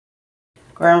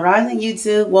Grand Rising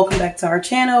YouTube. Welcome back to our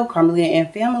channel,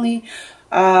 Carmelita&Family.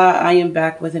 I am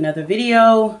back with another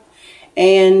video,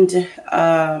 and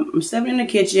I'm stepping in the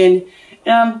kitchen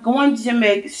and I'm going to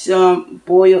make some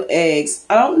boiled eggs.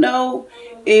 I don't know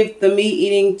if the meat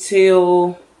eating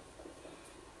till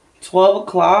 12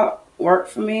 o'clock worked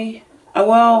for me.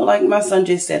 Well, like my son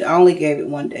just said, I only gave it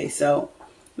one day, so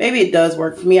maybe it does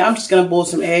work for me. I'm just going to boil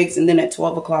some eggs, and then at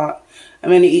 12 o'clock, I'm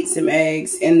going to eat some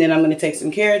eggs, and then I'm going to take some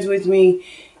carrots with me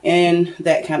and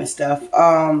that kind of stuff.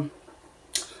 I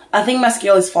think my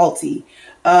scale is faulty.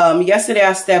 Yesterday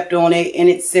I stepped on it, and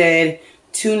it said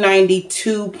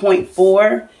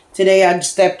 292.4. Today I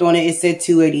stepped on it, it said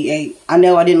 288. I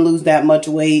know I didn't lose that much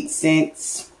weight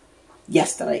since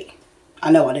yesterday.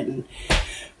 I know I didn't.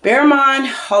 Bear in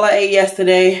mind, all I ate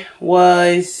yesterday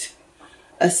was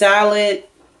a salad,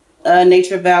 a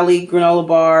Nature Valley granola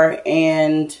bar,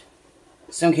 and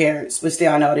some carrots. But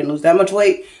still, I know I didn't lose that much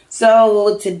weight.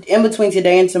 So in between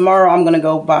today and tomorrow, I'm gonna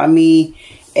go buy me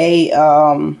a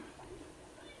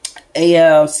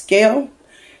scale.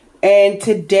 And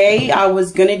today I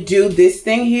was gonna do this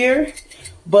thing here,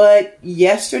 but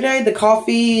yesterday the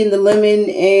coffee and the lemon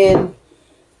and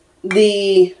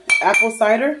the apple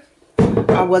cider,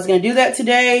 I was gonna do that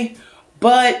today,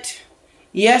 but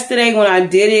yesterday when I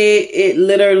did it, it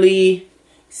literally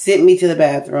sent me to the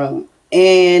bathroom.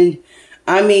 And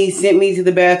I mean, sent me to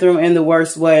the bathroom in the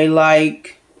worst way,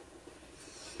 like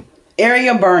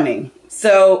area burning.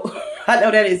 So I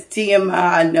know that is TMI,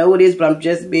 I know it is, but I'm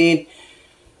just being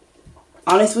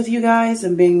honest with you guys.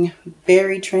 I'm being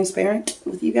very transparent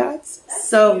with you guys.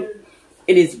 So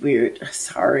it is weird.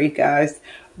 Sorry guys.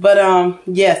 But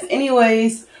yes,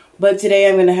 anyways, but today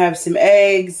I'm gonna have some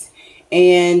eggs,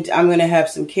 and I'm gonna have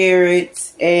some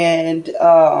carrots, and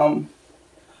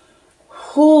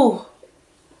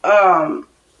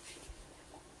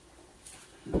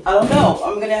I don't know.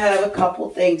 I'm gonna have a couple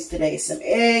things today. Some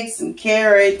eggs, some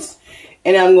carrots,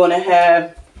 and I'm gonna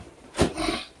have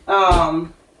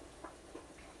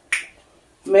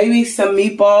maybe some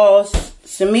meatballs,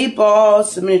 some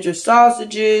miniature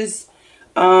sausages.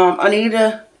 I need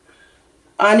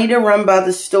to run by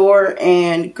the store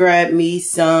and grab me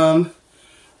some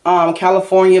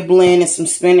California blend and some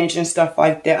spinach and stuff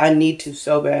like that. I need to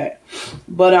so bad.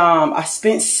 But I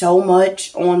spent so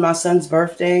much on my son's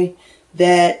birthday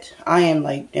that I am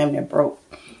like damn near broke.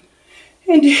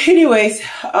 And anyways,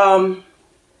 okay,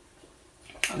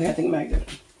 I think my good.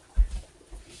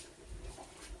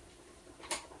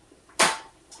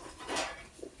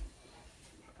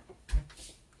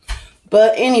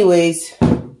 But anyways,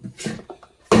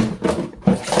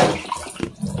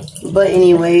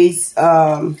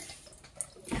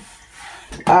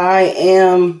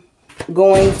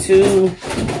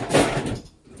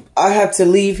 I have to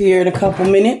leave here in a couple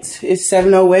minutes. It's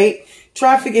 7:08.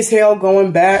 Traffic is hell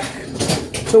going back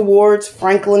towards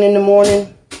Franklin in the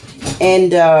morning.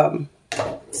 And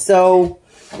so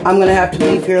I'm going to have to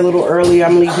leave here a little early.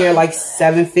 I'm going to leave here like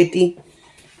 7:50.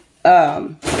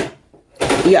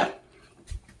 Yeah.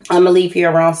 I'm going to leave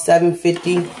here around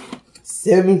 7:50.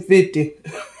 7:50.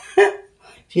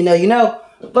 If you know, you know.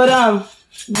 But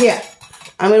yeah.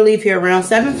 I'm going to leave here around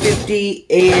 7:50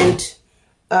 and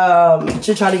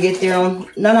to try to get there on,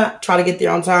 not try to get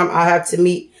there on time. I have to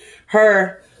meet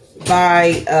her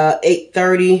by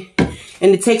 8:30,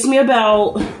 and it takes me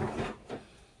about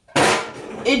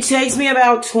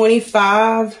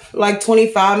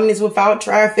 25 minutes without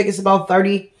traffic. It's about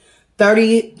 30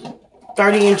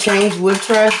 and change with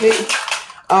traffic.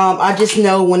 I just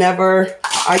know whenever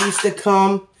I used to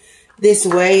come this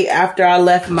way after I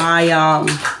left my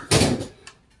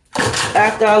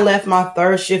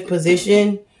third shift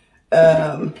position,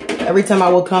 every time I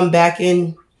would come back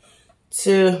in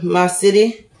to my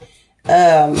city,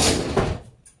 every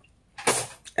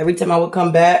time I would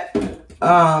come back,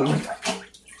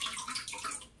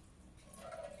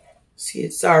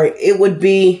 it would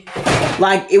be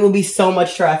so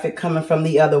much traffic coming from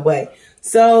the other way.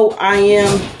 So I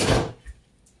am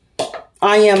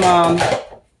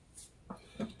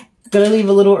gonna leave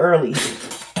a little early.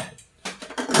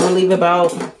 I'm gonna leave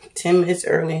about 10 minutes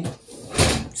early.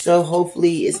 So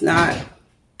hopefully it's not,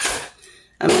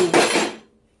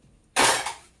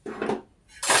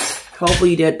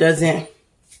 hopefully that doesn't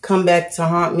come back to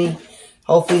haunt me.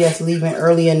 Hopefully that's leaving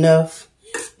early enough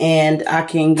and I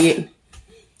can get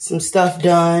some stuff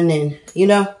done and, you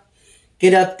know,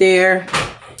 get up there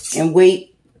and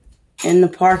wait in the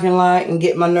parking lot and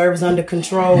get my nerves under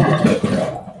control.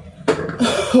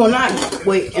 Well, not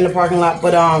wait in the parking lot,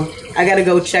 but I gotta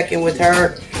go check in with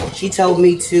her. She told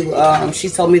me to,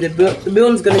 the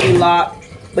building's gonna be locked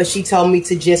but she told me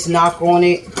to just knock on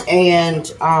it and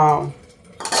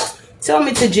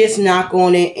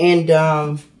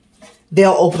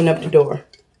they'll open up the door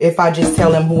if I just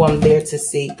tell them who I'm there to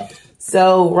see.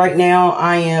 So right now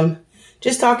I am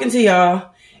just talking to y'all,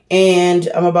 and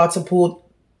I'm about to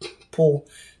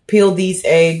peel these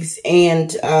eggs, and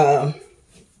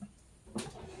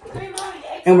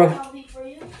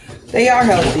they are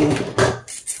healthy.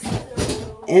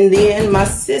 And then my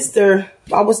sister,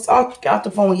 I was got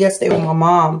the phone yesterday with my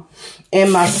mom,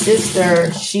 and my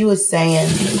sister, she was saying,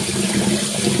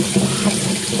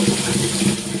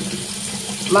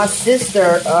 my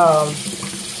sister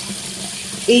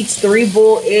eats 3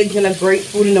 boiled eggs and a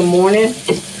grapefruit in the morning.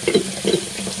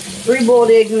 3 boiled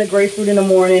eggs and a grapefruit in the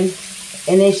morning.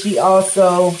 And then she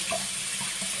also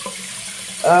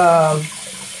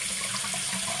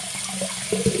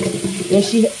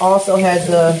has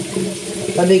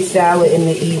a big salad in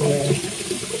the evening.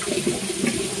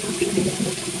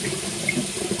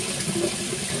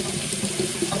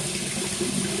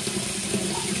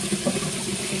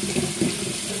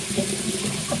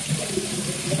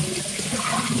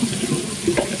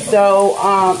 So,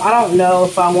 I don't know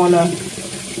if I want to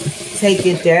take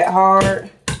it that hard.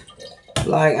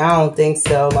 Like, I don't think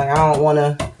so. Like, I don't want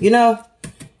to, you know,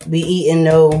 be eating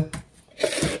no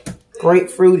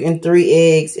grapefruit and 3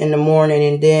 eggs in the morning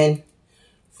and then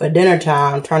for dinner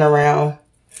time, turn around.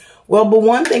 Well, but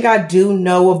one thing I do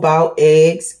know about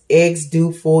eggs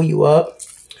do full you up.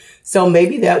 So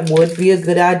maybe that would be a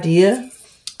good idea.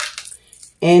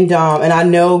 And I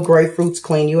know grapefruits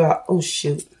clean you out. Oh,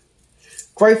 shoot.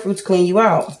 Grapefruits clean you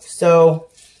out. So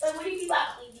what do you mean by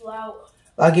clean you out?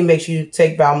 I can make sure you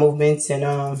take bowel movements and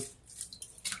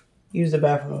use the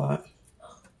bathroom a lot.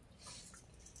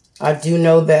 I do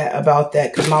know that about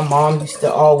that because my mom used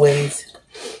to always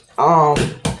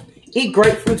eat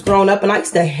grapefruits growing up, and I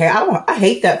used to I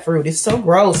hate that fruit. It's so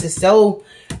gross. It's so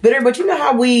bitter. But you know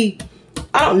how I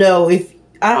don't know if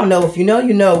you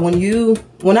know,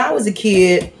 when I was a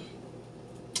kid,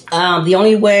 the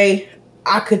only way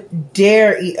I could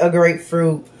dare eat a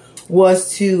grapefruit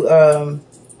was to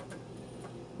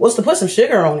put some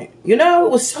sugar on it. You know,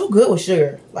 it was so good with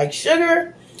sugar. Like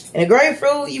sugar and a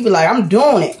grapefruit, you be like, I'm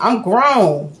doing it. I'm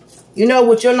grown. You know,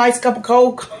 with your nice cup of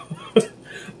Coke.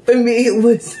 For me, it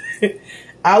was,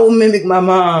 I will mimic my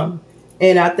mom.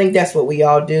 And I think that's what we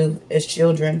all do as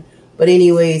children. But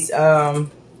anyways, my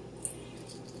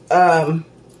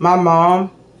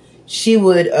mom, she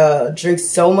would drink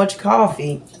so much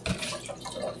coffee.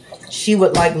 She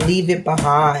would like leave it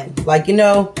behind. Like, you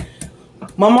know,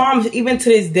 my mom, even to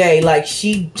this day, like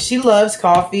she loves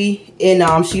coffee,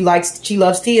 and she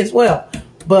loves tea as well.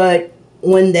 But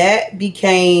when that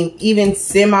became even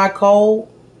semi-cold,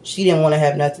 she didn't want to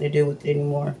have nothing to do with it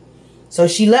anymore. So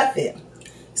she left it.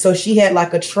 So she had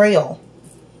like a trail.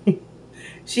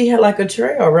 She had like a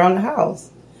trail around the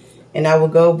house. And I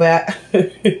would go back.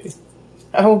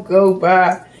 I would go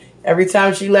by every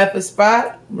time she left a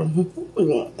spot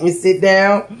and sit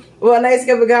down with a nice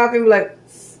cup of coffee, be like,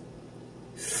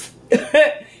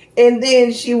 and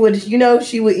then she would, you know,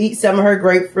 she would eat some of her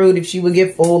grapefruit if she would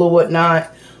get full or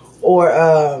whatnot, or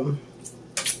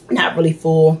not really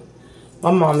full. My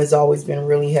mom has always been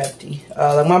really hefty.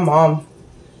 Like my mom,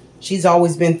 she's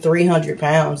always been 300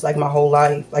 pounds, like my whole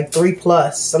life, like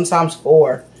 3+, sometimes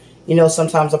 4, you know,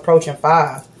 sometimes approaching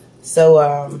 5.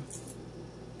 So,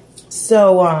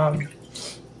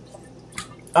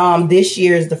 this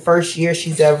year is the first year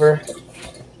she's ever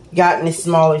gotten as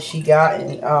small as she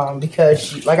gotten, because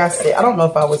she, like I said, I don't know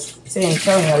if I was telling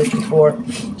you this before,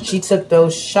 she took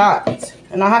those shots,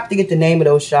 and I have to get the name of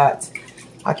those shots.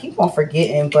 I keep on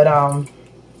forgetting, but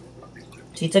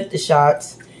she took the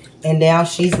shots, and now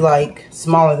she's like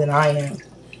smaller than I am.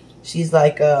 She's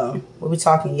like, we were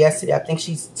talking yesterday, I think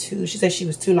she said she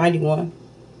was 291.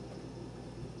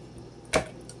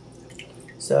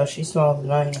 So she's smaller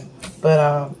than I am.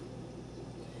 But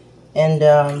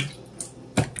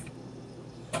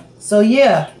so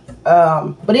yeah,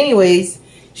 but anyways,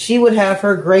 she would have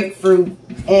her grapefruit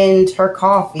and her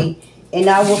coffee, and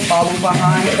I would follow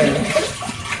behind her.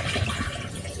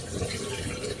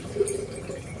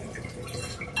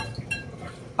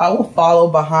 I will follow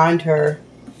behind her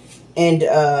and get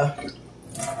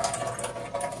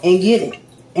it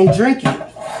and drink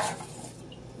it.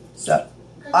 So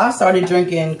I started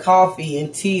drinking coffee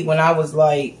and tea when I was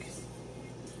like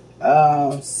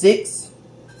 6.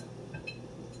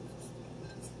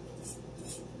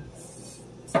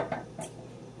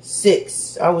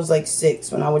 I was like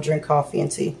 6 when I would drink coffee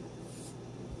and tea.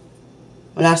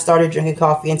 When I started drinking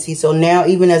coffee and tea. So now,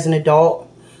 even as an adult,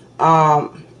 I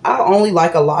only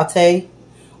like a latte,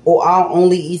 or I'll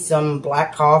only eat some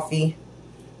black coffee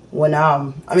when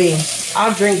I'll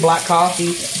drink black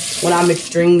coffee when I'm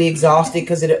extremely exhausted,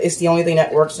 because it's the only thing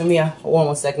that works for me. Hold on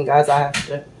one second, guys. I have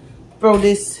to throw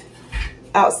this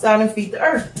outside and feed the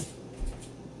earth.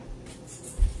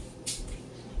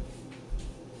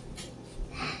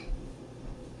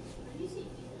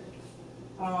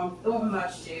 Throwing my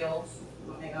shells.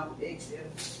 Hang on, big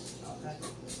shells. Okay.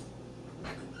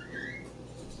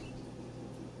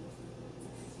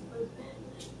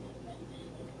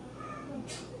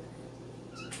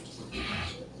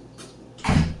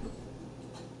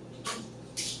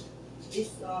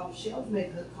 These shells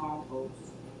make good compost,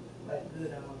 like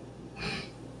good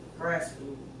grass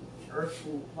food, earth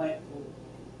food, plant food.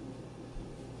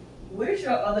 Where's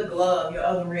your other glove? Your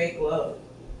other red glove?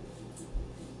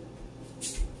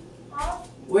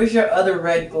 Where's your other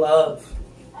red glove?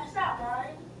 That's not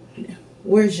mine.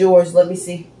 Where's yours? Let me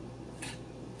see.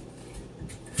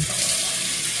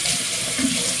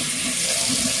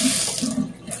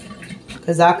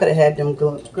 Because I could have had them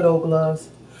good old gloves.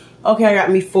 Okay, I got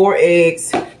me 4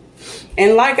 eggs.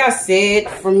 And like I said,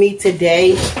 for me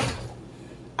today,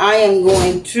 I am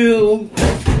going to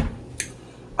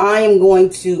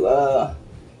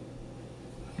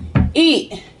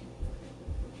eat.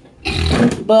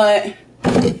 But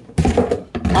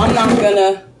I'm not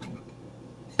gonna.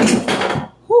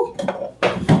 Whew.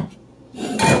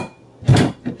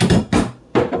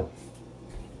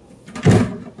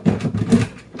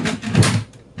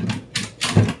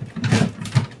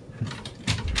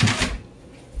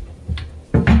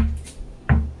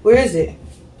 Where is it?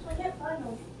 I can't find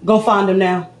them. Go find them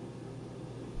now.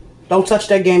 Don't touch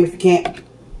that game if you can't.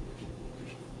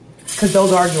 Because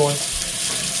those are yours.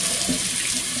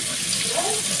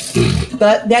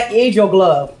 That is your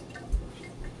glove.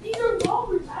 These are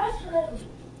robbers. I asked for them.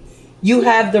 You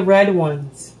have the red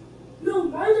ones. No,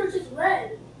 mine are just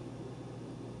red.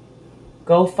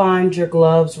 Go find your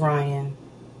gloves, Ryan.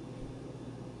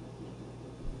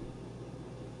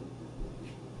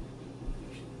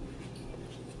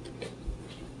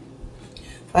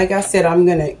 Like I said, I'm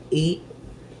gonna eat.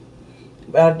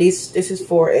 This is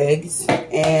 4 eggs,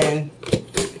 and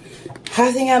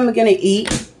I think I'm gonna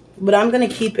eat. But I'm going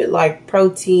to keep it like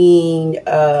protein,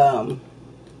 and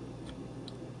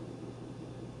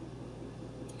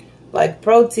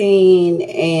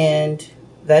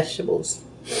vegetables.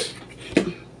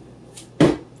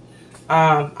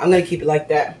 I'm going to keep it like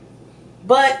that.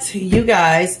 But you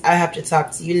guys, I have to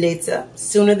talk to you later,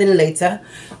 sooner than later.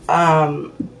 I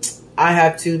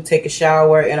have to take a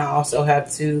shower, and I also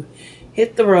have to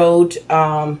hit the road.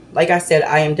 Like I said,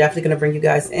 I am definitely going to bring you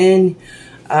guys in.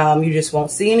 You just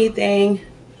won't see anything.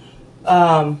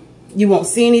 You won't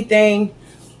see anything,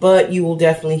 but you will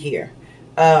definitely hear.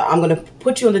 I'm going to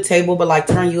put you on the table, but like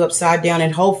turn you upside down,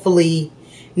 and hopefully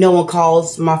no one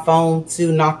calls my phone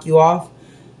to knock you off.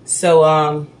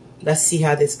 So, let's see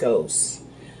how this goes.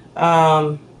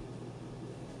 I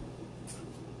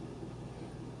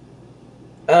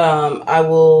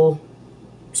will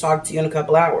talk to you in a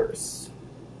couple hours.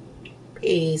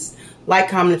 Peace. Like,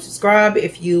 comment, and subscribe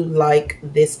if you like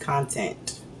this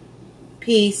content.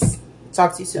 Peace.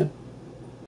 Talk to you soon.